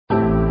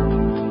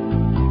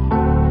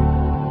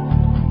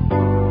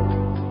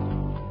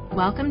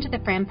Welcome to the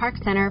Fran Park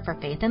Center for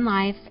Faith and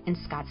Life in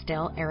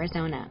Scottsdale,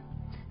 Arizona.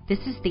 This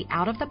is the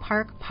Out of the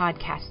Park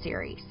podcast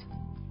series.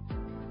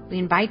 We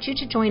invite you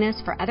to join us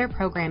for other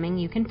programming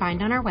you can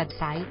find on our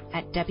website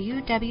at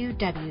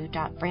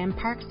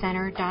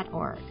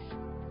www.franparkcenter.org.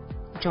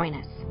 Join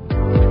us.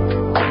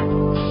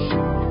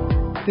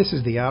 This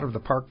is the Out of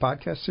the Park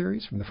podcast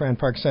series from the Fran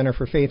Park Center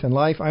for Faith and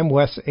Life. I'm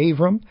Wes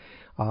Avram,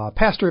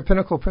 pastor at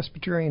Pinnacle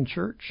Presbyterian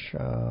Church,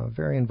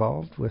 very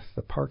involved with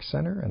the Park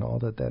Center and all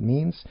that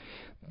means.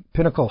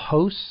 Pinnacle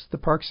hosts the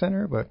Park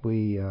Center, but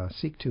we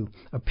seek to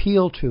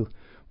appeal to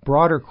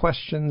broader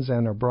questions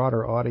and a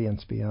broader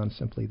audience beyond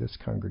simply this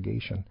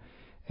congregation.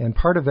 And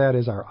part of that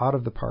is our Out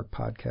of the Park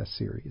podcast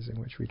series, in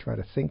which we try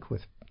to think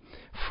with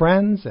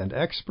friends and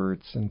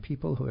experts and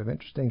people who have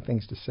interesting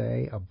things to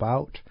say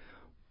about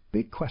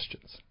big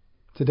questions.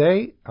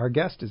 Today, our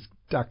guest is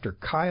Dr.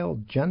 Kyle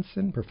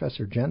Jensen.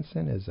 Professor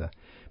Jensen is a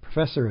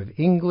professor of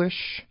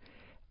English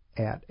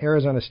at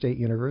Arizona State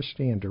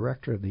University and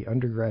director of the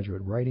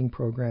undergraduate writing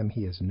program.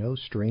 He is no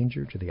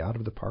stranger to the Out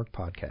of the Park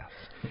podcast.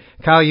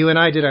 Kyle, you and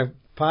I did a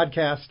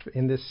podcast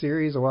in this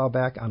series a while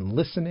back on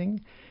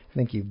listening. I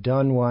think you've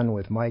done one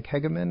with Mike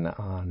Hegeman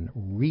on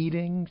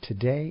reading.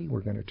 Today,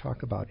 we're going to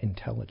talk about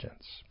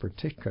intelligence,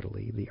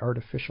 particularly the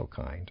artificial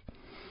kind.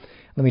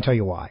 Let me tell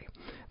you why.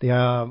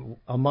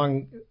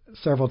 Among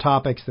several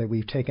topics that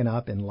we've taken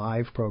up in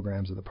live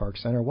programs of the Park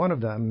Center, one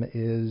of them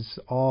is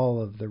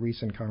all of the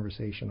recent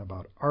conversation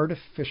about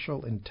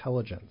artificial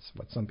intelligence,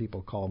 what some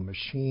people call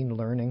machine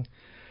learning.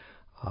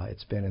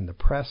 It's been in the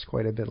press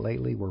quite a bit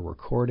lately. We're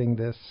recording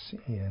this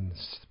in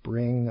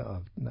spring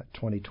of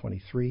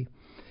 2023.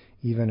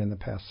 Even in the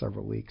past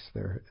several weeks,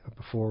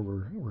 before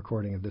we're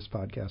recording of this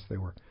podcast, there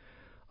were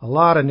a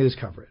lot of news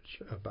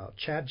coverage about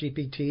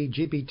ChatGPT,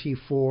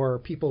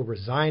 GPT-4, people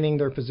resigning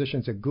their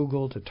positions at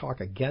Google to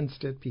talk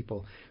against it,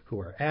 people who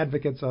are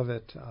advocates of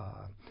it.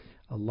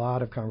 A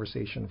lot of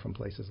conversation from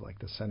places like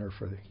the Center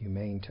for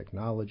Humane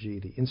Technology,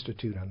 the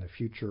Institute on the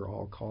Future,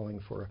 all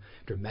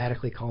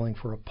dramatically calling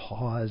for a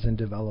pause in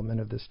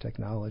development of this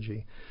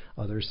technology.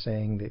 Others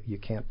saying that you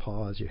can't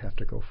pause, you have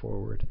to go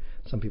forward.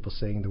 Some people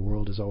saying the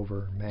world is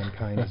over,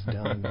 mankind is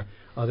done.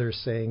 Others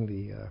saying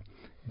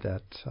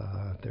that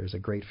there's a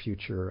great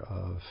future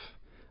of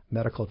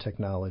medical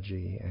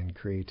technology and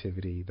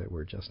creativity that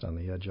we're just on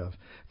the edge of.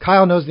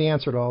 Kyle knows the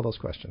answer to all those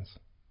questions.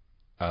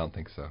 I don't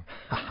think so.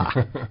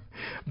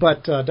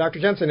 But Dr.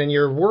 Jensen, in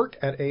your work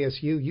at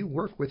ASU, you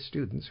work with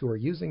students who are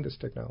using this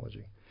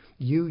technology.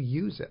 You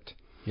use it.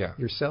 Yeah.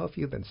 Yourself,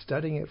 you've been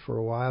studying it for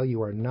a while.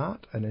 You are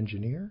not an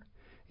engineer.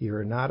 You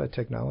are not a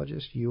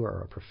technologist. You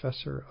are a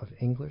professor of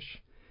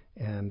English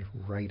and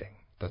writing.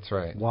 That's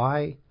right.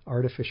 Why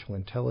artificial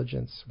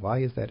intelligence? Why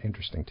is that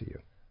interesting to you?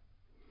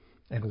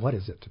 And what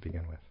is it to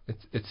begin with?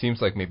 It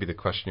seems like maybe the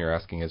question you're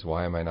asking is,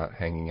 why am I not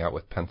hanging out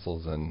with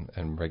pencils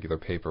and regular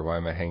paper? Why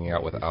am I hanging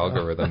out with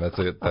algorithm? I'm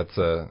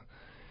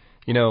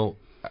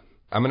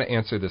going to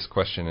answer this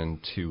question in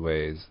two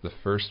ways. The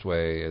first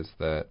way is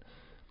that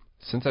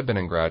since I've been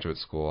in graduate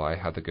school, I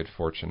had the good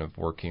fortune of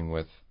working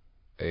with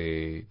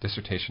a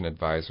dissertation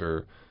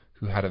advisor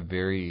who had a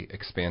very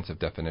expansive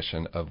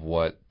definition of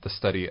what the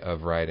study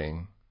of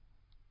writing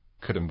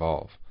could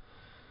involve.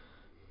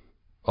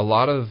 A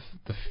lot of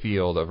the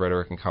field of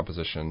rhetoric and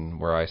composition,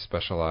 where I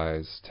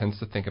specialize, tends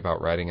to think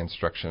about writing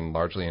instruction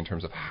largely in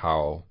terms of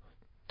how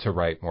to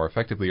write more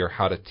effectively or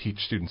how to teach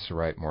students to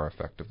write more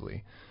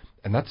effectively.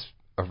 And that's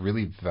a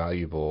really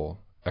valuable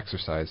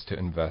exercise to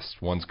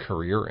invest one's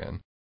career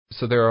in.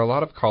 So there are a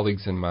lot of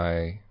colleagues in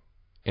my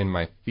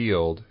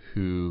field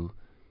who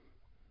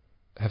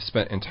have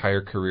spent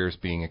entire careers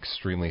being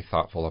extremely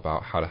thoughtful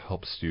about how to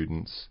help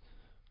students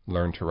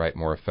learn to write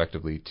more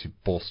effectively, to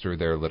bolster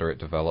their literate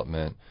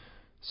development,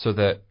 so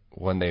that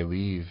when they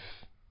leave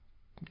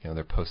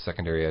their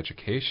post-secondary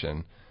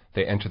education,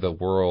 they enter the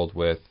world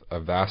with a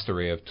vast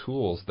array of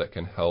tools that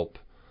can help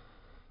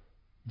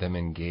them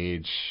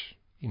engage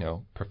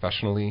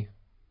professionally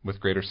with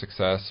greater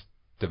success,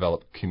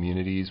 develop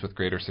communities with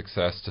greater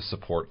success, to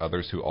support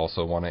others who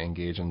also want to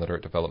engage in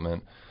literate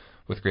development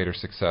with greater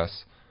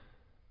success.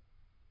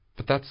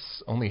 But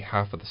that's only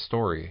half of the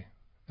story,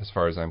 as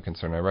far as I'm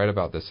concerned. I write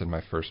about this in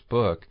my first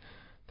book,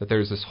 that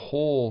there's this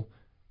whole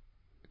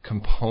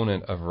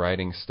component of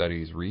writing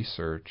studies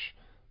research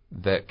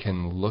that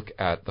can look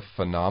at the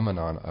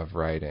phenomenon of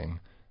writing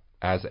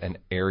as an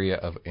area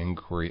of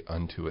inquiry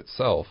unto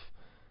itself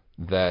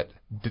that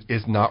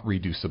is not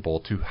reducible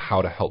to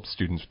how to help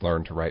students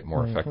learn to write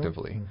more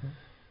effectively. Mm-hmm.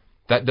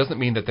 That doesn't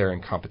mean that they're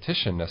in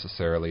competition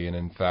necessarily, and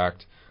in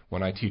fact,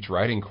 when I teach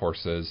writing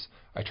courses,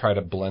 I try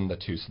to blend the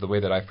two. So the way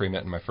that I frame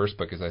it in my first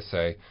book is I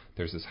say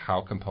there's this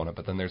how component,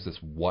 but then there's this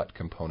what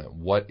component.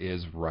 What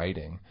is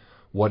writing?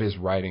 What is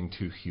writing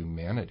to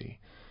humanity?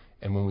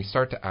 And when we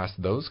start to ask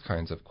those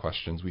kinds of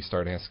questions, we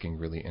start asking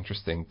really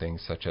interesting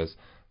things, such as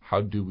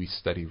how do we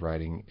study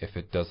writing if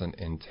it doesn't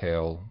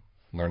entail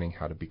learning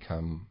how to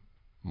become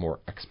more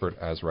expert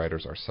as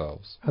writers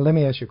ourselves? Let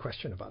me ask you a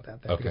question about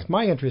that. Okay. Because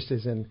my interest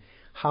is in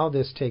how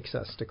this takes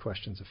us to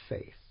questions of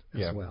faith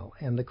as Yeah. well.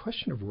 And the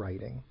question of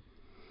writing,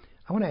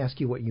 I want to ask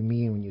you what you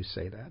mean when you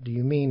say that. Do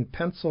you mean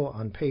pencil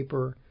on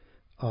paper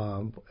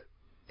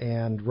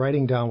and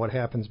writing down what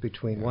happens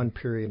between one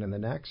period and the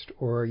next,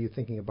 or are you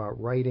thinking about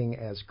writing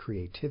as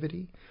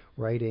creativity,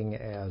 writing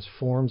as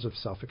forms of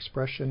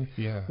self-expression?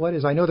 Yeah.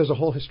 I know there's a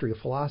whole history of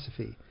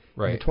philosophy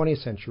right. in the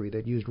 20th century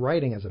that used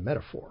writing as a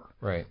metaphor,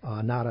 right.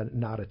 Not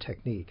a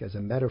technique, as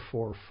a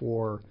metaphor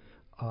for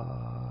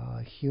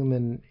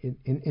human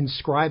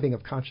inscribing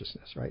of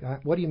consciousness,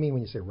 right? What do you mean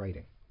when you say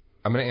writing?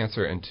 I'm going to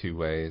answer it in two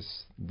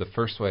ways. The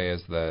first way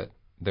is that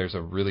there's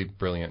a really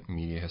brilliant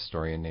media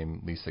historian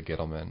named Lisa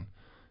Gittleman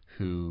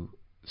who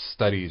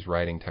studies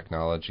writing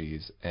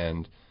technologies,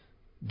 and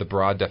the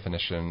broad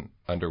definition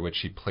under which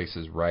she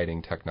places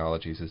writing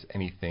technologies is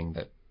anything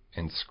that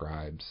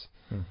inscribes.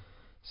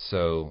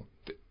 So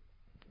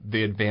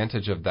the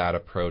advantage of that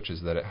approach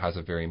is that it has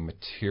a very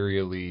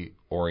materially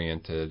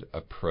oriented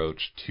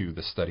approach to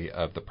the study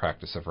of the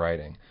practice of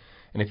writing.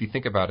 And if you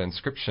think about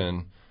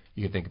inscription,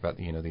 you can think about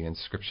the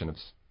inscription of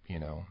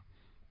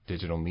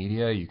digital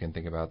media. You can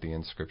think about the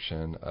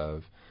inscription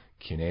of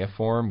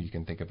cuneiform. You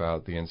can think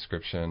about the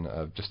inscription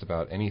of just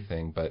about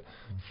anything. But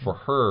for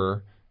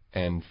her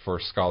and for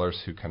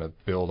scholars who kind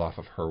of build off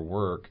of her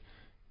work,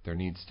 there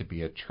needs to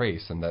be a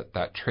trace, and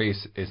that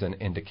trace is an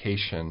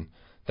indication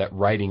that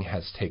writing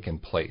has taken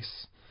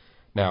place.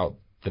 Now,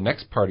 the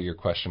next part of your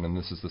question, and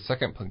this is the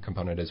second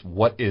component, is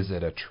what is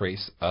it a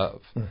trace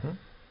of?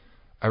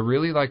 I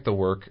really like the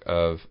work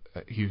of,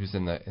 he was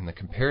in the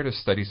comparative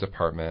studies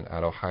department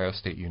at Ohio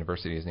State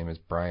University. His name is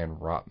Brian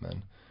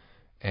Rotman.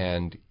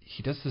 And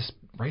he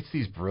writes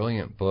these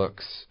brilliant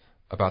books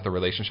about the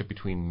relationship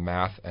between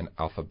math and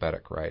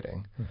alphabetic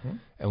writing.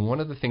 And one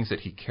of the things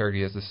that he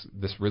has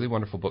this really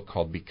wonderful book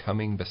called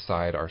Becoming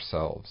Beside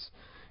Ourselves.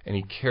 And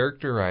he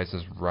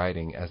characterizes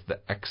writing as the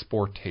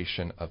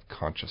exportation of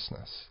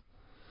consciousness.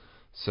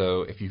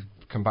 So if you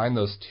combine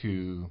those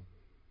two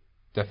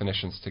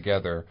definitions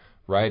together,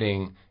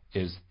 writing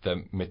is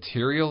the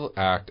material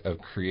act of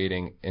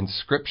creating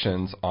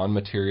inscriptions on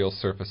material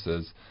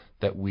surfaces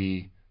that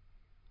we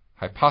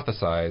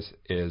hypothesize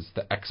is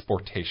the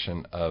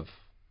exportation of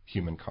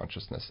human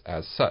consciousness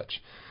as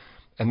such.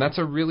 And that's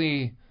a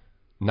really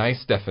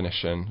nice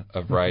definition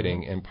of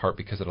writing, in part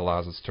because it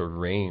allows us to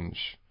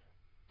range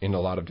in a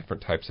lot of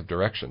different types of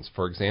directions.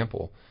 For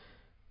example,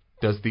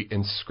 does the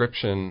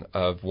inscription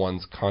of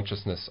one's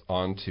consciousness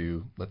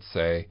onto, let's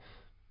say,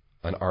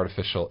 an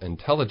artificial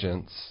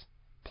intelligence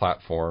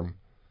platform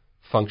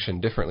function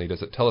differently?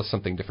 Does it tell us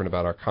something different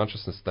about our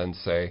consciousness than,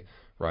 say,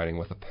 writing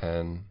with a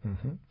pen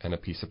and a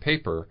piece of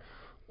paper,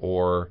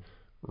 or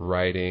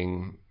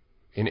writing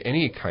in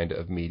any kind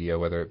of media,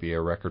 whether it be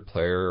a record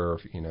player or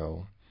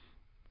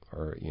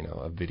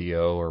a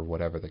video or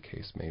whatever the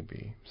case may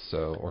be,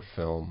 or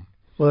film?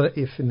 Well,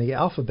 if in the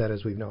alphabet,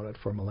 as we've known it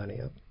for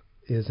millennia,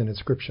 is an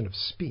inscription of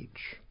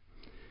speech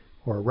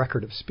or a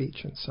record of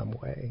speech in some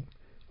way,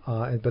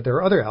 but there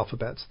are other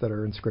alphabets that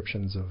are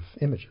inscriptions of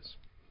images,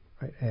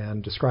 right,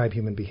 and describe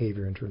human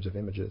behavior in terms of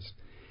images.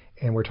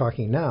 And we're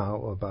talking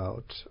now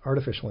about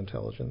artificial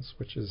intelligence,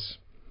 which is,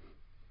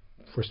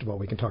 first of all,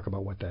 we can talk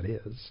about what that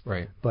is.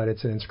 Right. But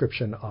it's an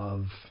inscription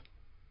of,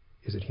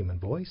 is it human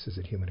voice? Is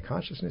it human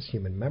consciousness,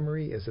 human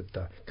memory? Is it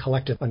the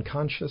collective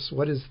unconscious?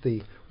 What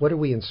are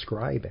we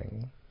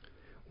inscribing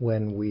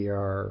when we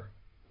are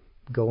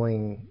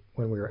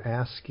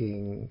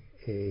asking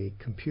a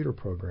computer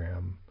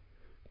program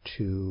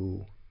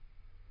to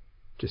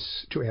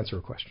answer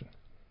a question?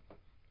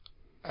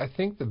 I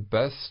think the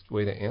best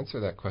way to answer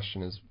that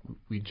question is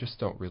we just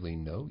don't really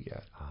know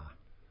yet.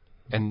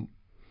 And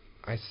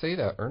I say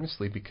that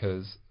earnestly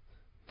because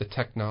the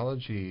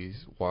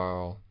technologies,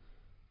 while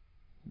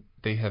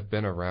they have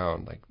been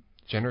around, like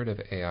generative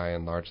AI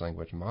and large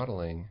language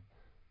modeling,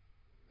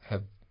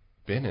 have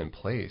been in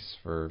place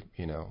for,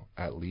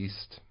 at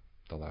least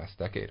the last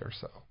decade or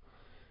so.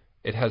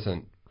 It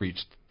hasn't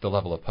reached the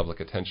level of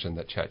public attention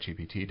that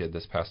ChatGPT did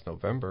this past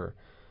November.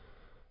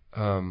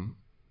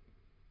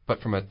 But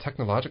from a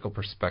technological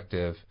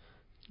perspective,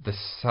 the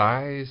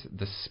size,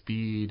 the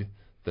speed,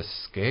 the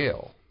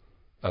scale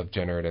of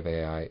generative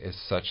AI is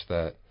such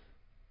that,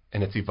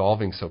 and it's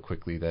evolving so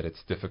quickly that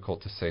it's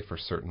difficult to say for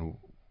certain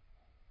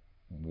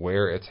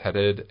where it's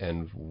headed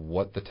and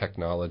what the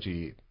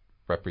technology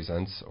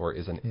represents or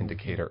is an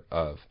indicator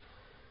of.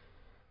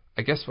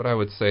 I guess what I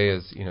would say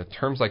is,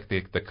 terms like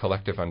the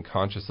collective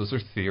unconscious, those are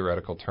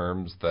theoretical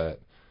terms that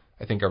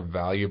I think are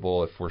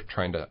valuable if we're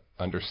trying to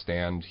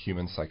understand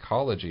human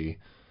psychology.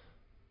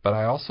 But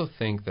I also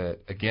think that,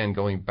 again,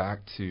 going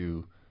back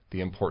to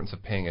the importance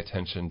of paying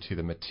attention to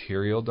the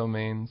material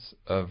domains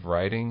of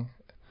writing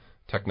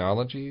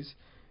technologies,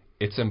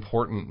 it's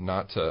important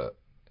not to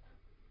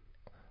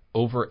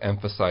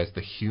overemphasize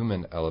the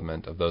human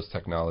element of those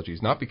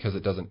technologies, not because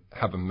it doesn't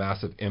have a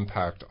massive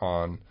impact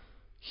on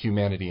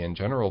humanity in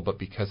general, but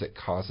because it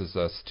causes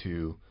us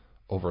to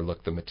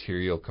overlook the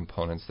material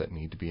components that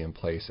need to be in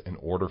place in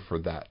order for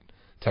that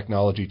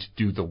technology to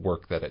do the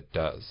work that it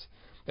does,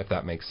 if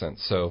that makes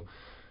sense. So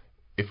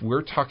if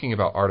we're talking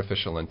about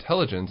artificial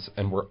intelligence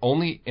and we're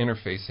only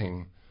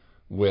interfacing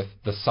with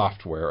the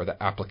software or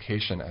the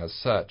application as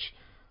such,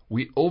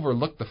 we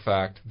overlook the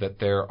fact that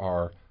there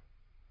are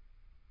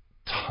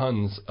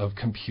tons of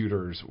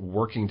computers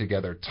working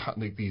together,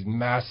 like these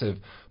massive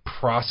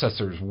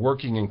processors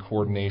working in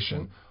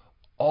coordination,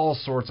 all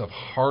sorts of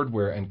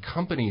hardware and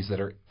companies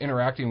that are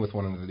interacting with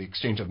one another, the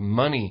exchange of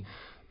money.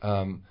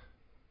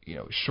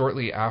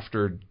 Shortly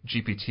after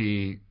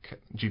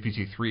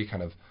GPT-3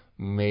 kind of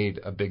made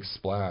a big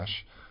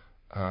splash,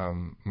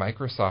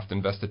 Microsoft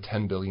invested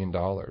 $10 billion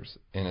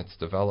in its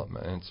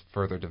development, in its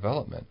further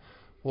development.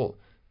 Well,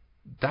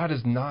 that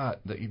is not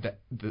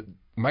the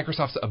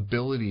Microsoft's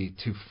ability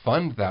to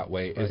fund that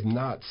way is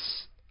not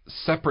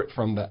separate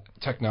from the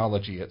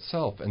technology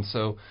itself. And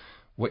so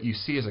what you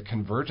see is a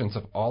convergence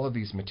of all of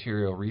these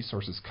material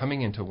resources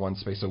coming into one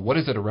space. So what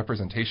is it a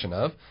representation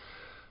of?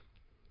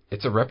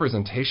 It's a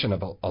representation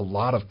of a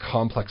lot of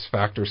complex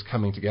factors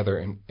coming together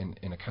in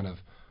a kind of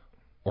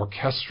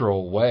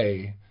orchestral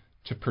way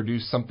to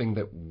produce something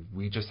that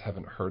we just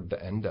haven't heard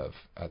the end of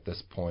at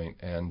this point.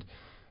 And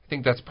I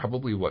think that's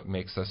probably what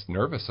makes us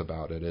nervous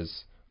about it,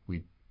 is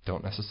we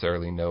don't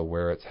necessarily know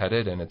where it's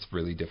headed, and it's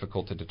really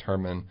difficult to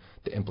determine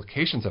the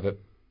implications of it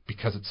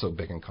because it's so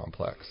big and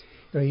complex.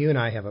 You and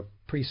I have a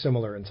pretty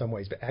similar, in some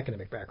ways,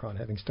 academic background,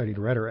 having studied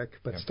rhetoric,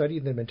 but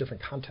studied them in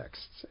different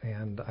contexts.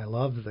 And I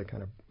love the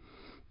kind of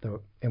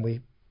and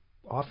we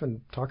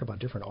often talk about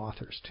different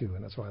authors too,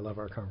 and that's why I love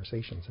our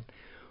conversations. And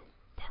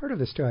part of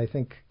this too, I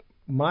think,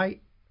 my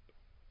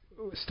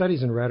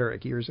studies in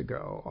rhetoric years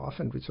ago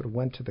often sort of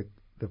went to the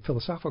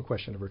philosophical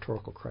question of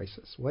rhetorical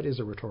crisis. What is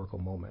a rhetorical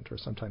moment, or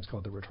sometimes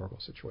called the rhetorical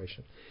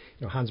situation?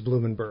 Hans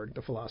Blumenberg,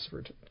 the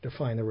philosopher,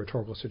 defined the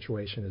rhetorical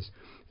situation as,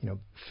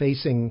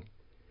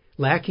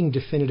 lacking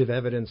definitive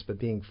evidence but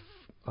being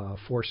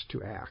forced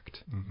to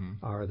act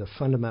are the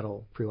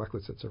fundamental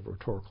prerequisites of a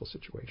rhetorical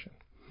situation.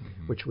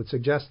 Which would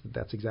suggest that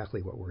that's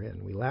exactly what we're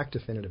in. We lack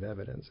definitive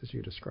evidence, as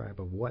you describe,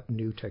 of what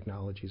new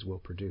technologies will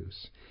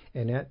produce.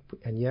 And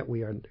yet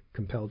we are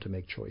compelled to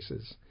make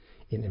choices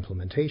in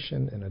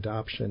implementation, in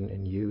adoption,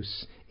 in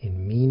use,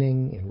 in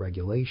meaning, in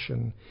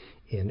regulation,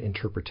 in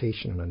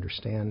interpretation and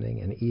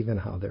understanding, and even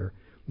how their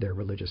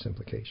religious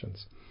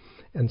implications.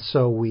 And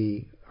so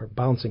we are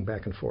bouncing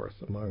back and forth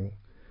among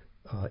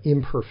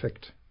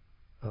imperfect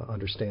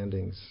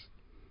understandings,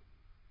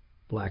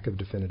 lack of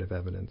definitive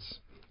evidence,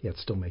 yet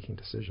still making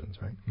decisions,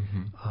 right?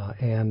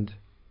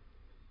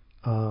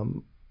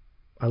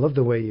 I love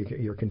the way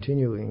you're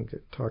continuing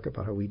to talk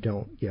about how we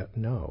don't yet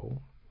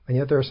know, and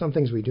yet there are some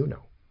things we do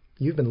know.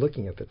 You've been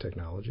looking at the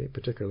technology,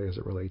 particularly as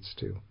it relates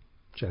to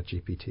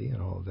ChatGPT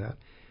and all of that.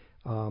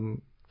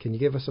 Can you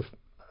give us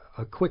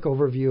a quick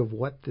overview of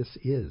what this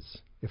is?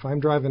 If I'm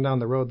driving down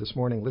the road this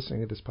morning listening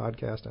to this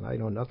podcast and I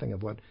know nothing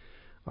of what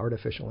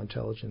artificial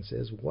intelligence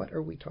is, what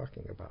are we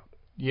talking about?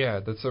 Yeah,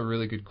 that's a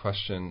really good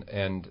question,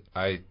 and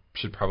I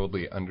should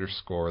probably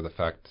underscore the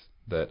fact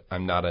that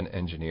I'm not an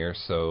engineer,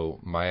 so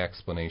my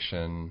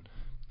explanation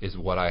is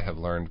what I have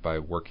learned by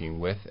working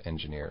with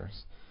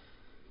engineers.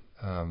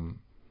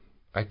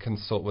 I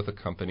consult with a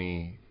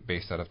company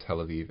based out of Tel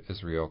Aviv,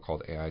 Israel,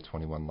 called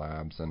AI21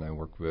 Labs, and I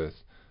work with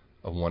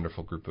a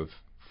wonderful group of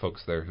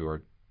folks there who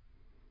are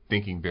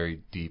thinking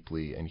very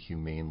deeply and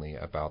humanely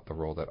about the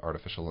role that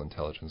artificial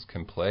intelligence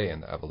can play in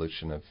the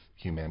evolution of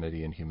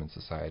humanity and human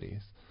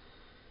societies.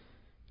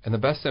 And the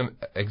best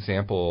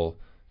example,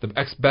 the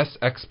best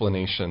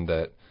explanation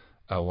that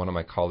one of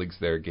my colleagues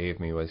there gave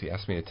me was, he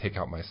asked me to take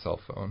out my cell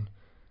phone.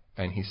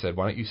 And he said,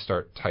 why don't you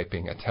start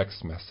typing a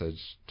text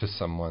message to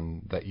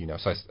someone that you know?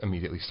 So I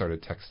immediately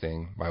started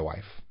texting my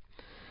wife.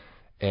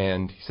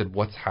 And he said,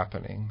 what's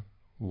happening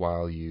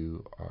while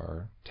you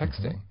are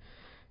texting?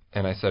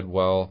 And I said,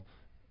 well,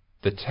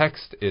 the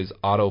text is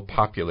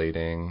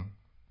auto-populating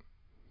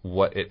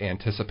what it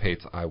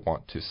anticipates I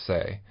want to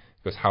say.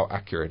 He goes, how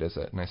accurate is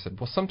it? And I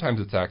said, well,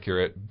 sometimes it's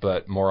accurate,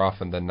 but more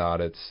often than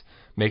not, it's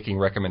making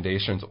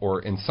recommendations,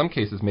 or in some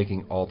cases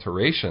making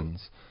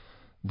alterations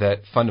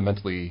that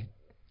fundamentally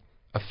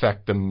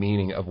affect the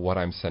meaning of what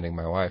I'm sending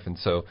my wife. And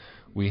so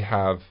we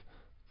have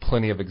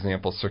plenty of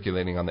examples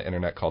circulating on the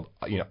internet called,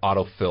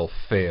 autofill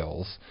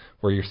fails,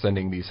 where you're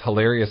sending these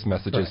hilarious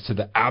messages to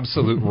the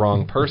absolute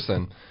wrong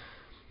person.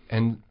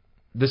 And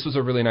this was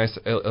a really nice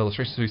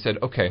illustration. So he said,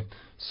 okay,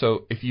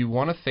 so if you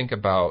want to think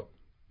about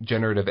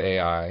generative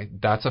AI,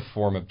 that's a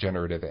form of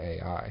generative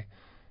AI.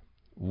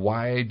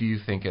 Why do you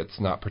think it's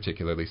not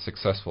particularly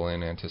successful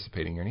in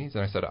anticipating your needs?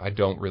 And I said, I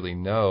don't really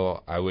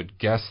know. I would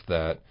guess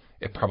that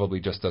it probably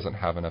just doesn't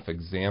have enough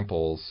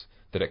examples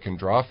that it can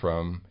draw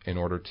from in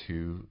order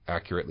to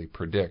accurately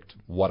predict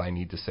what I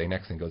need to say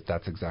next. And goes,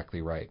 that's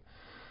exactly right.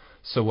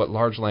 So what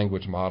large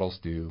language models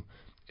do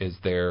is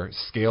they're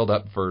scaled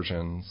up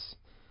versions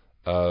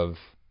of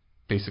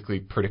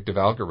basically predictive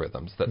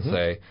algorithms that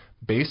say,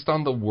 based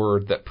on the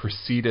word that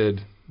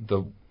preceded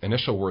the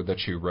initial word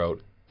that you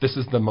wrote, this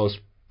is the most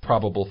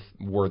probable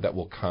word that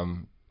will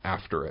come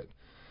after it.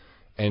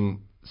 And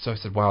so I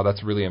said, wow,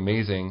 that's really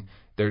amazing.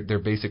 They're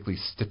basically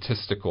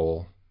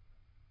statistical,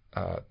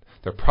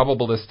 they're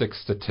probabilistic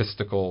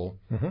statistical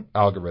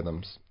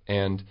algorithms.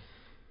 And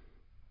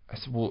I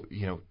said, well,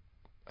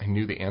 I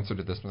knew the answer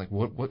to this. I'm like,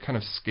 what kind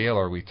of scale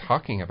are we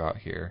talking about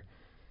here?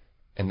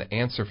 And the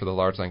answer for the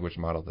large language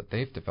model that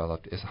they've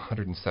developed is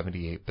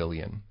 178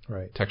 billion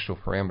textual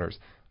parameters.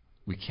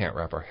 We can't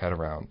wrap our head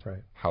around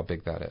how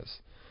big that is.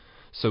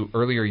 So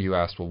earlier you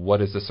asked, well,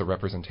 what is this a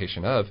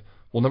representation of?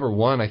 Well, number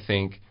one, I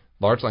think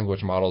large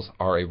language models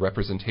are a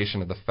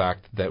representation of the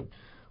fact that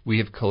we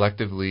have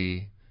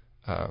collectively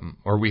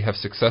or we have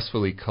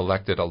successfully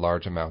collected a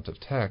large amount of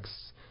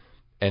texts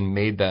and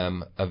made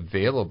them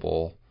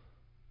available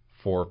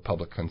for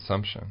public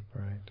consumption.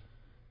 Right.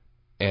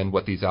 And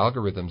what these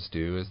algorithms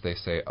do is they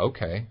say,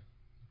 okay,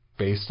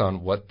 based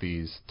on what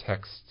these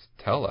texts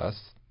tell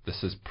us,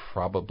 this is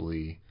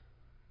probably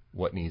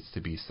what needs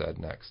to be said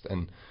next.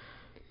 And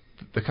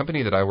the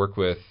company that I work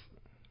with,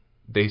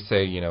 they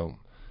say,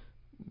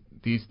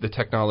 the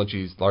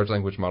technologies, large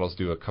language models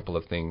do a couple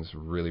of things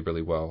really,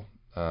 really well.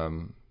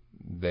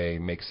 They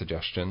make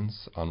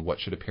suggestions on what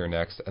should appear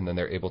next, and then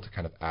they're able to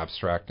kind of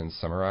abstract and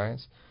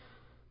summarize.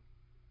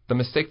 The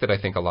mistake that I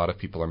think a lot of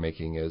people are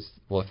making is,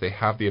 well, if they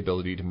have the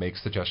ability to make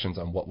suggestions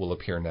on what will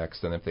appear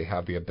next, and if they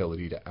have the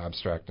ability to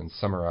abstract and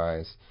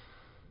summarize,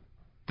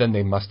 then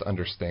they must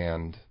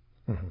understand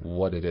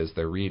what it is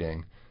they're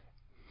reading.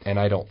 And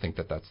I don't think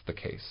that that's the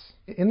case.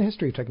 In the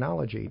history of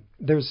technology,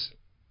 there's,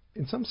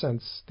 in some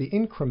sense, the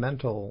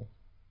incremental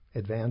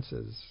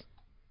advances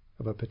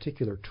of a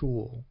particular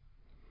tool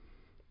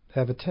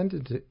have a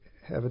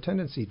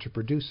tendency to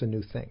produce a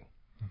new thing,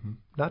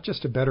 not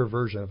just a better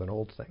version of an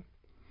old thing.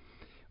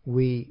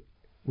 We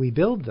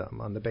build them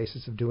on the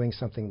basis of doing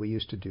something we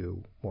used to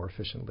do more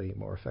efficiently,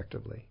 more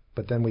effectively,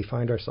 but then we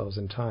find ourselves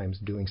in times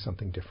doing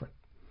something different.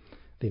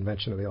 The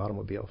invention of the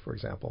automobile, for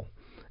example,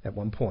 at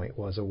one point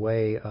was a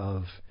way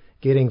of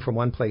getting from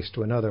one place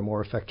to another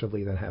more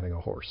effectively than having a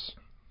horse.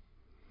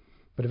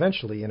 But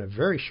eventually, in a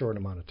very short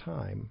amount of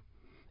time,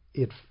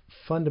 it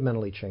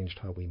fundamentally changed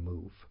how we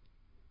move,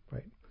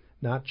 right?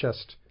 Not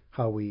just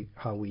how we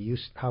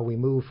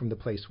move from the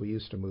place we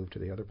used to move to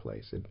the other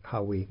place,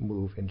 how we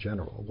move in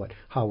general,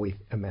 how we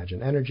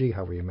imagine energy,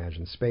 how we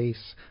imagine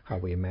space, how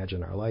we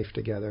imagine our life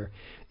together.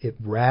 It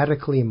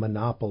radically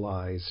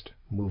monopolized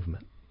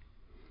movement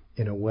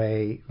in a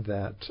way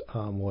that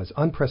was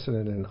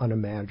unprecedented and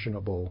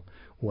unimaginable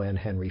when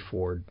Henry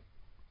Ford,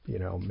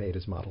 made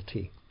his Model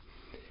T.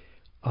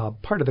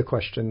 Part of the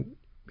question,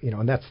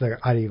 and that's the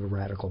idea of a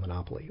radical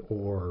monopoly,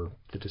 or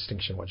the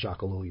distinction what Jacques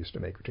Ellul used to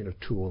make between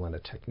a tool and a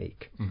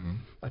technique.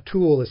 A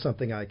tool is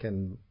something I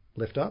can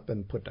lift up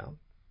and put down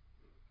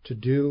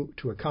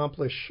to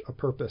accomplish a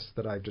purpose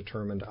that I've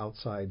determined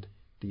outside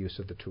the use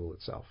of the tool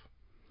itself.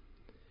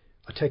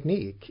 A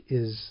technique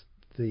is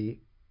the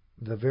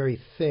very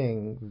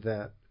thing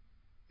that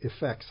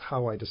affects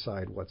how I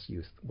decide what's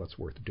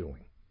worth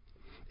doing.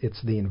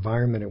 It's the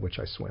environment in which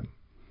I swim.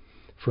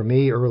 For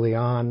me, early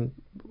on,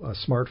 a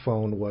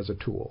smartphone was a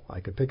tool. I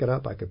could pick it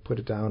up, I could put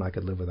it down, I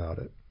could live without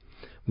it.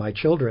 My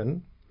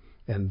children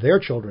and their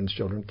children's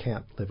children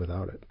can't live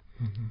without it.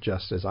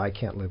 Just as I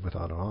can't live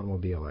without an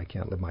automobile, I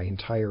can't live. My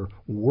entire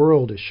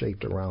world is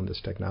shaped around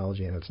this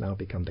technology, and it's now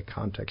become the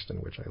context in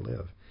which I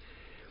live.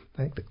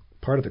 I think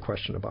part of the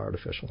question of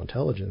artificial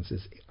intelligence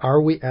is,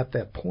 are we at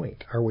that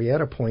point? Are we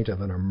at a point of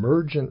an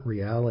emergent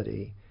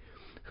reality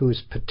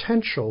whose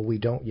potential we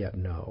don't yet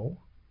know,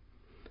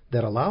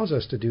 that allows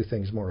us to do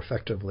things more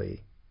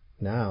effectively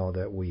now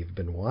that we've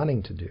been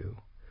wanting to do,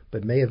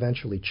 but may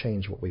eventually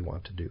change what we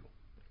want to do?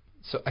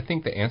 So I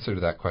think the answer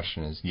to that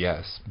question is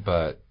yes,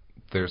 but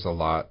there's a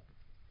lot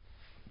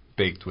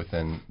baked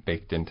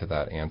into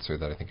that answer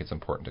that I think it's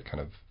important to kind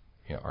of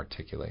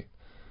articulate.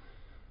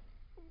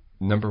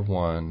 Number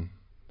one,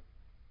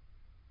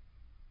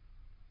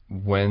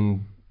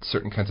 when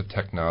certain kinds of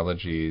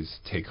technologies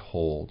take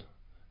hold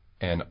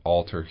and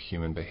alter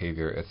human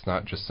behavior, it's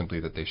not just simply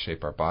that they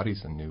shape our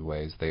bodies in new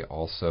ways, they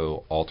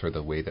also alter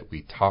the way that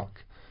we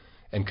talk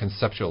and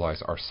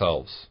conceptualize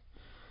ourselves.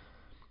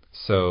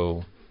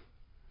 So,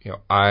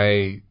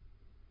 I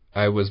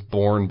was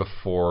born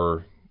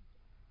before,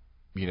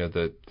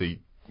 the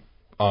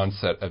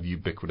onset of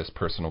ubiquitous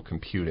personal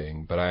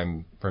computing, but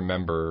I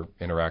remember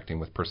interacting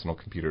with personal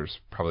computers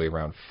probably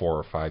around 4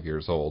 or 5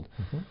 years old.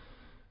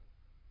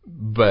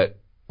 But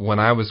when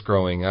I was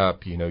growing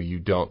up,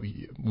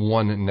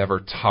 one never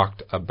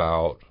talked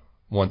about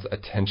one's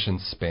attention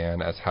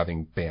span as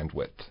having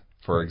bandwidth,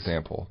 for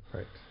example.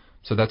 Right.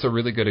 So that's a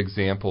really good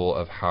example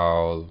of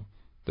how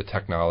the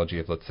technology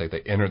of, let's say,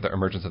 the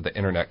emergence of the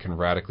internet can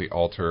radically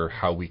alter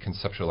how we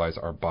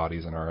conceptualize our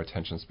bodies and our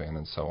attention span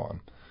and so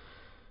on.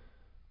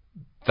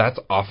 That's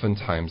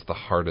oftentimes the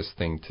hardest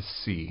thing to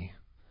see.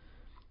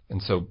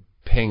 And so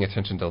paying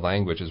attention to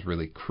language is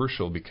really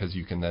crucial, because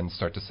you can then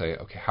start to say,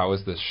 okay, how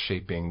is this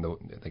shaping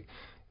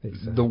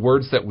the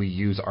words that we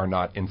use are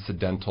not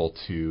incidental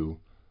to,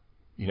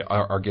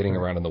 are getting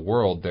around in the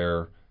world.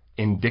 They're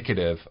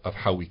indicative of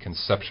how we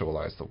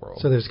conceptualize the world.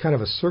 So there's kind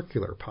of a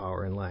circular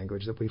power in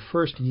language, that we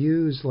first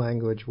use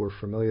language we're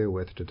familiar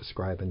with to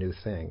describe a new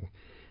thing,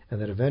 and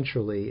that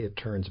eventually it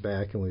turns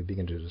back and we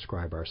begin to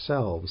describe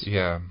ourselves.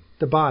 Yeah.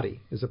 The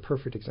body is a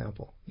perfect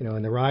example.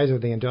 In the rise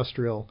of the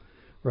Industrial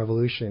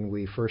revolution,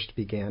 we first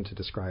began to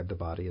describe the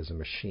body as a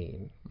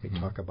machine. We Mm-hmm.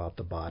 talk about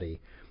the body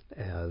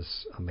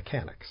as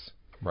mechanics.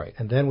 Right.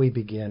 And then we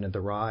begin at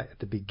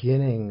the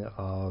beginning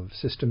of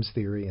systems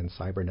theory and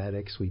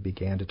cybernetics, we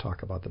began to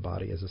talk about the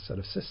body as a set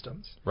of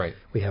systems. Right.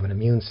 We have an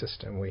immune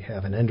system, we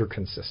have an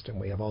endocrine system,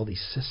 we have all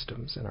these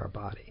systems in our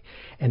body.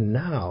 And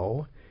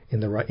now, in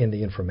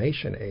the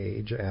information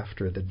age,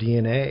 after the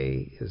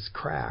DNA is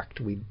cracked,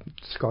 we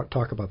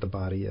talk about the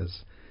body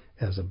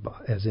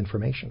as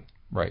information.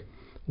 Right.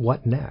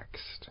 What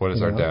next? What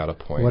is our data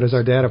point? What is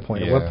our data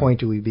point? Yeah. At what point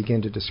do we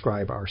begin to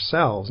describe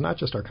ourselves, not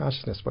just our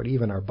consciousness, but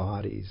even our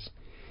bodies,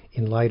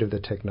 in light of the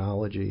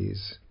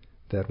technologies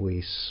that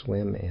we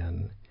swim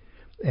in?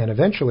 And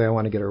eventually I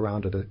want to get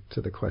around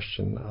to the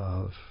question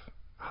of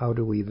how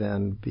do we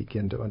then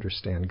begin to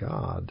understand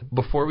God?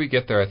 Before we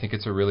get there, I think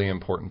it's a really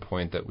important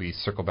point that we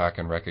circle back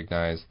and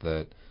recognize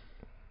that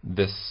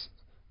this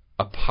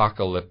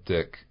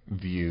apocalyptic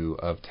view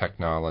of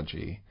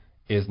technology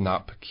is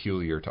not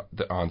peculiar to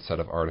the onset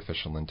of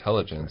artificial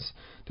intelligence.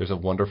 Right. There's a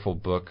wonderful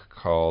book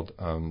called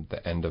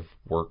The End of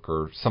Work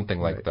or something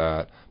like right.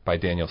 that by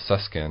Daniel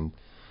Susskind,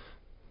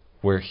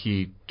 where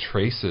he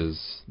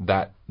traces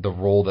the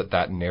role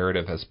that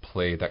narrative has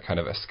played, that kind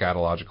of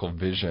eschatological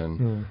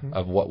vision mm-hmm.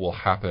 of what will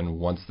happen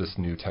once this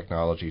new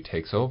technology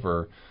takes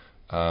over.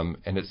 And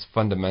it's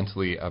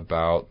fundamentally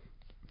about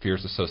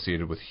fears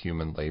associated with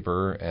human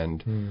labor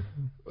and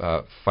mm-hmm.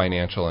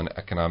 Financial and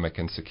economic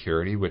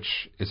insecurity,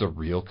 which is a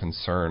real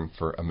concern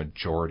for a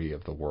majority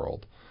of the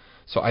world.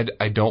 So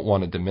I don't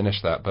want to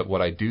diminish that, but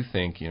what I do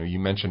think, you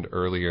mentioned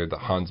earlier the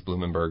Hans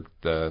Blumenberg,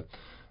 the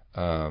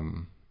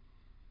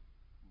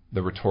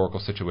rhetorical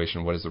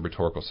situation. What is the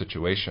rhetorical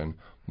situation?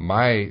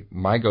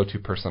 My go-to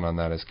person on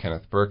that is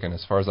Kenneth Burke, and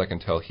as far as I can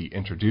tell, he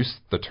introduced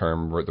the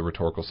term the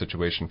rhetorical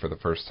situation for the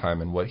first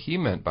time, and what he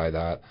meant by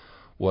that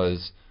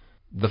was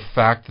the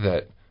fact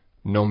that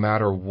no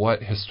matter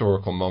what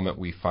historical moment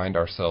we find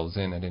ourselves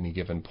in at any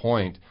given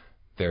point,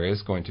 there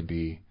is going to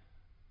be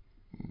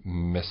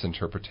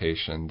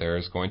misinterpretation, there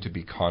is going to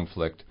be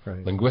conflict,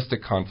 right.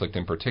 linguistic conflict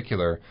in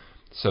particular.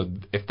 So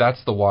if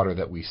that's the water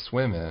that we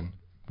swim in,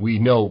 we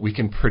know we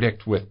can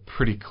predict with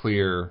pretty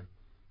clear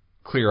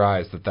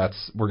eyes that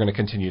we're going to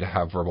continue to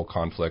have verbal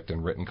conflict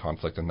and written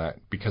conflict, and that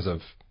because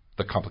of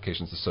the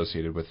complications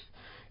associated with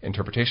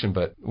interpretation.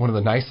 But one of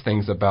the nice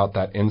things about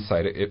that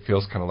insight, it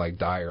feels kind of like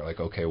dire, like,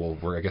 okay, well,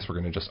 I guess we're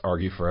going to just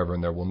argue forever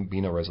and there will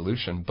be no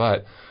resolution.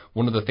 But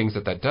one of the things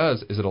that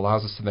does is it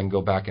allows us to then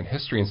go back in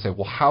history and say,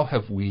 well, how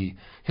have we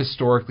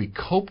historically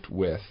coped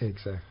with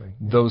exactly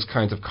those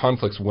kinds of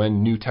conflicts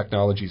when new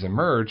technologies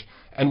emerge?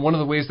 And one of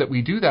the ways that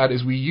we do that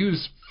is we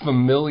use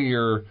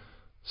familiar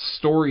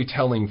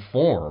storytelling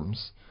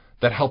forms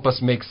that help us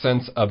make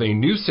sense of a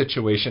new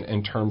situation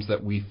in terms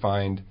that we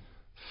find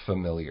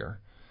familiar.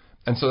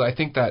 And so I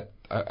think that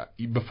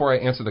before I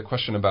answer the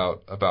question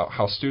about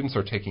how students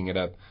are taking it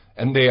up,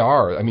 and they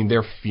are, I mean,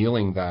 they're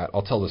feeling that.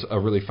 I'll tell a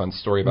really fun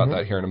story about mm-hmm.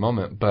 that here in a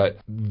moment. But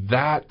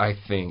that, I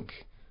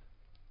think,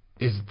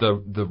 is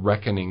the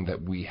reckoning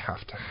that we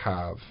have to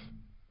have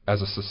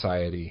as a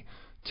society,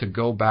 to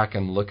go back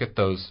and look at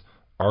those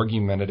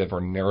argumentative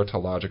or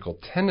narratological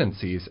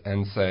tendencies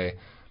and say,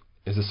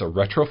 is this a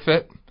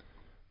retrofit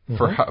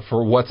mm-hmm.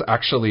 for what's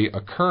actually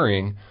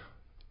occurring?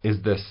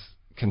 Is this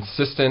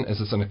consistent? Is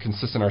this a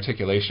consistent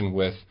articulation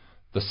with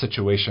the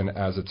situation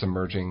as it's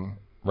emerging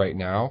right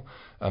now?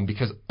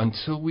 Because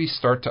until we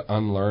start to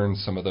unlearn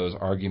some of those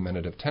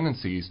argumentative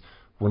tendencies,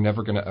 we're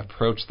never going to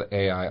approach the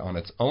AI on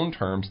its own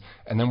terms,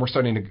 and then we're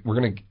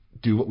going to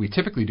do what we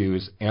typically do,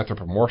 is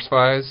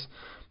anthropomorphize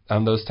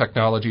those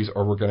technologies,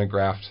 or we're going to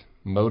graft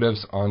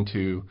motives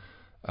onto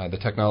the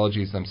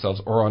technologies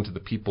themselves or onto the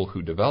people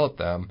who develop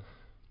them,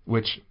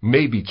 which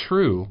may be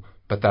true,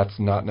 but that's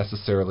not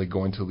necessarily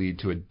going to lead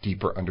to a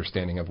deeper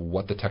understanding of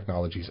what the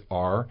technologies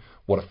are,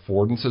 what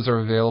affordances are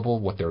available,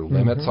 what their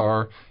limits mm-hmm.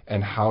 are,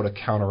 and how to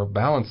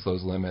counterbalance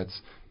those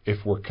limits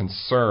if we're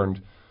concerned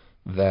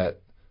that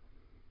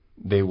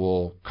they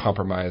will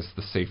compromise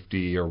the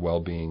safety or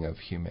well-being of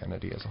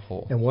humanity as a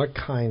whole. And what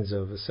kinds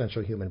of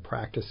essential human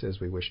practices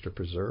we wish to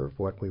preserve,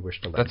 what we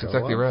wish to let That's go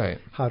exactly of. right.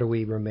 How do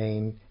we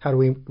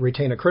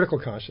retain a critical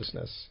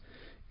consciousness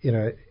in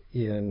a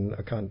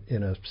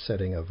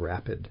setting of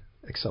rapid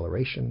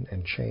acceleration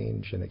and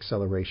change and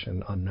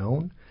acceleration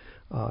unknown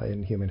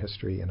in human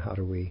history, and how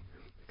do we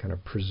kind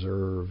of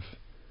preserve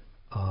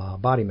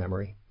body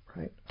memory,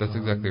 right? That's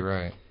exactly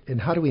right. And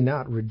how do we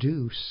not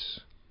reduce,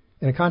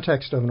 in a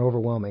context of an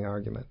overwhelming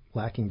argument,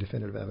 lacking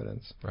definitive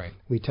evidence, right,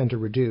 we tend to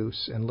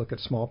reduce and look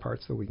at small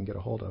parts that we can get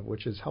a hold of,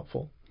 which is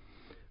helpful.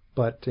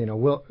 But,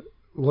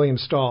 William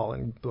Stahl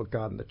in the book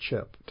God and the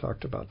Chip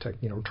talked about,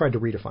 tried to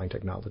redefine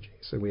technology.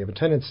 So we have a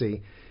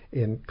tendency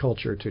in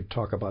culture to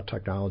talk about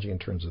technology in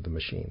terms of the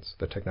machines,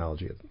 the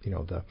technology,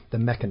 the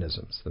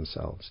mechanisms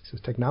themselves. He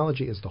says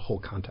technology is the whole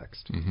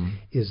context. Mm-hmm.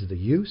 Is the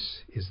use,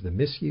 is the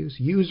misuse.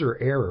 User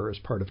error is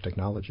part of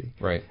technology.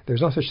 Right.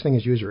 There's no such thing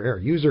as user error.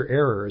 User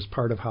error is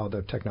part of how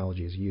the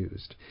technology is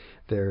used.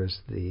 There's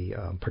the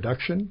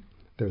production,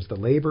 there's the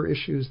labor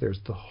issues,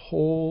 there's the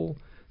whole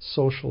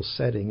social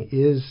setting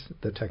is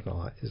the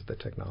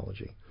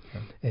technology. Okay.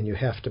 And you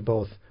have to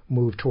both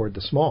move toward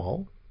the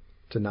small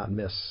to not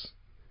miss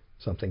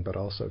something, but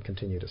also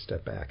continue to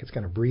step back. It's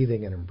kind of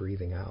breathing in and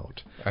breathing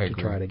out to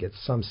try to get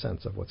some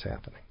sense of what's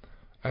happening.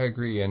 I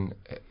agree. And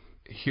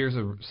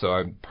so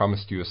I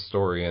promised you a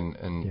story,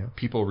 and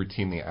people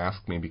routinely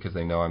ask me, because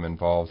they know I'm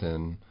involved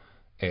in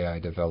AI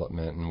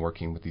development and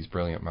working with these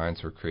brilliant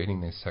minds who are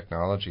creating these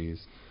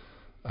technologies.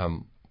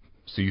 So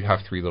you have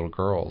 3 little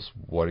girls.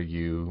 What are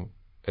you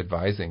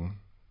advising?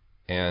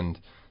 And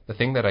the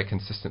thing that I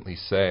consistently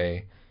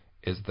say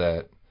is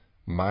that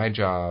my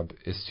job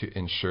is to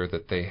ensure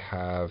that they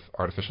have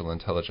artificial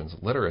intelligence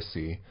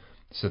literacy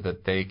so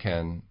that they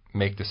can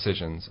make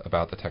decisions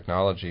about the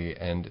technology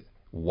and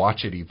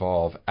watch it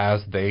evolve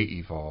as they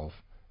evolve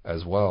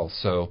as well.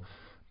 So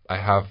I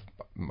have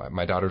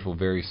my daughters will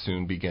very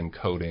soon begin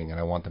coding, and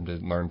I want them to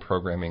learn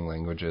programming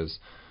languages.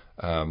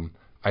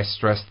 I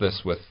stress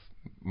this with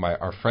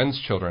our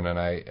friends' children, and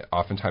I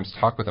oftentimes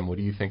talk with them, what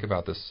do you think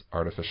about this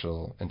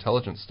artificial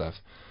intelligence stuff?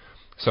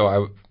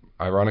 So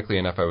ironically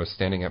enough, I was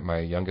standing at my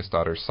youngest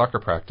daughter's soccer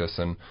practice,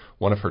 and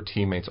one of her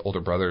teammates'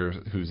 older brother,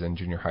 who's in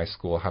junior high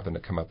school, happened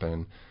to come up,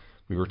 and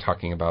we were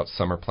talking about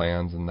summer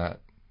plans and that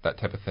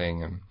type of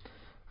thing. And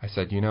I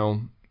said,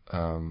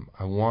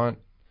 I want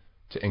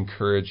to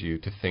encourage you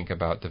to think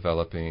about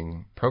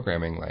developing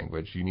programming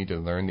language. You need to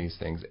learn these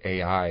things.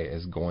 AI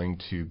is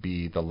going to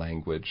be the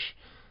language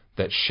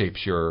that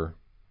shapes your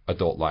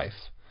adult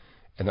life.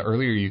 And the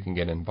earlier you can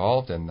get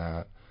involved in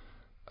that,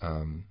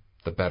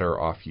 the better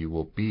off you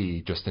will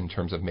be, just in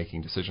terms of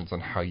making decisions on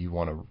how you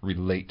want to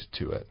relate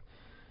to it.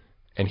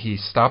 And he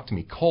stopped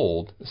me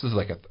cold. This is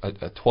like a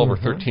 12 or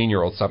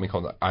 13-year-old stopped me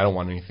cold. I don't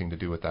want anything to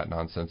do with that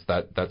nonsense.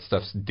 That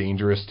stuff's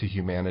dangerous to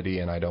humanity,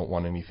 and I don't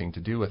want anything to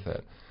do with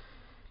it.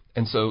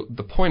 And so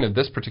the point of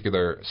this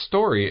particular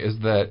story is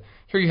that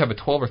here you have a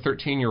 12 or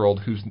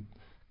 13-year-old who's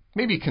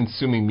maybe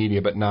consuming media,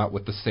 but not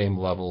with the same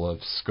level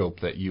of scope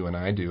that you and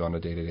I do on a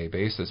day-to-day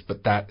basis.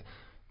 But that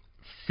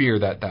fear,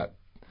 that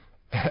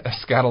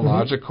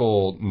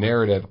eschatological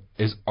narrative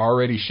is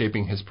already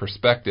shaping his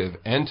perspective,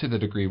 and to the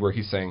degree where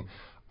he's saying,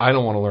 I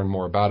don't want to learn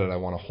more about it, I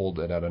want to hold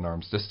it at an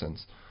arm's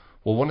distance.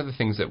 Well, one of the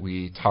things that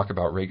we talk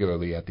about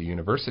regularly at the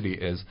university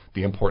is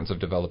the importance of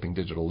developing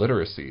digital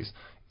literacies.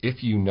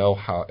 If you know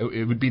how,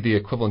 it would be the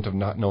equivalent of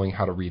not knowing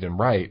how to read and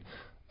write,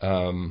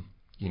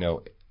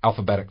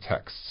 alphabetic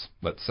texts,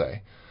 let's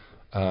say.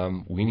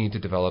 We need to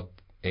develop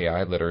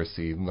AI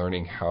literacy,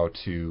 learning how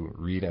to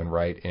read and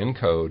write in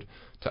code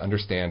to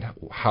understand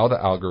how the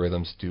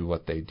algorithms do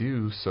what they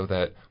do, so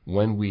that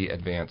when we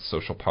advance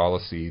social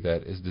policy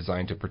that is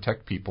designed to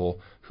protect people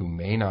who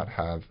may not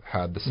have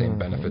had the same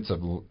benefits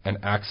of and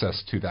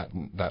access to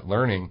that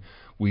learning,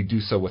 we do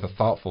so with a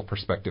thoughtful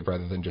perspective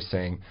rather than just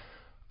saying,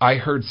 I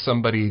heard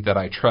somebody that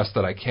I trust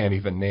that I can't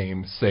even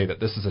name say that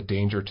this is a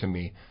danger to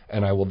me,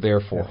 and I will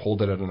therefore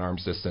hold it at an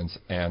arm's distance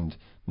and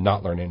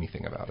not learn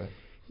anything about it.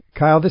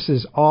 Kyle, this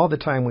is all the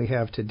time we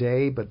have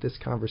today, but this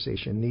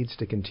conversation needs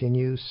to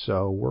continue,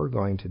 so we're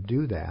going to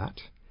do that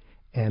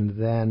and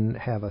then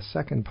have a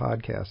second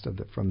podcast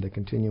from the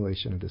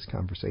continuation of this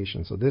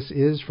conversation. So this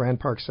is Fran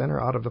Park Center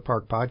Out of the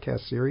Park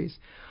podcast series.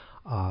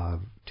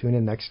 Tune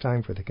in next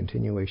time for the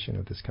continuation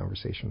of this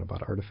conversation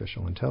about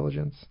artificial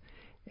intelligence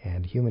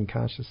and human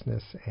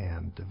consciousness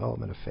and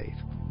development of faith.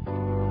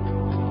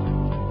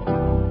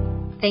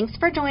 Thanks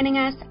for joining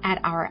us at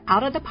our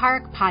Out of the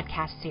Park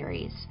podcast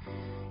series.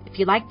 If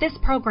you like this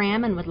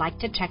program and would like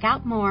to check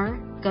out more,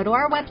 go to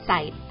our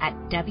website at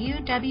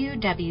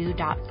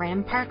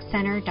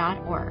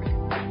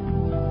www.franparkcenter.org.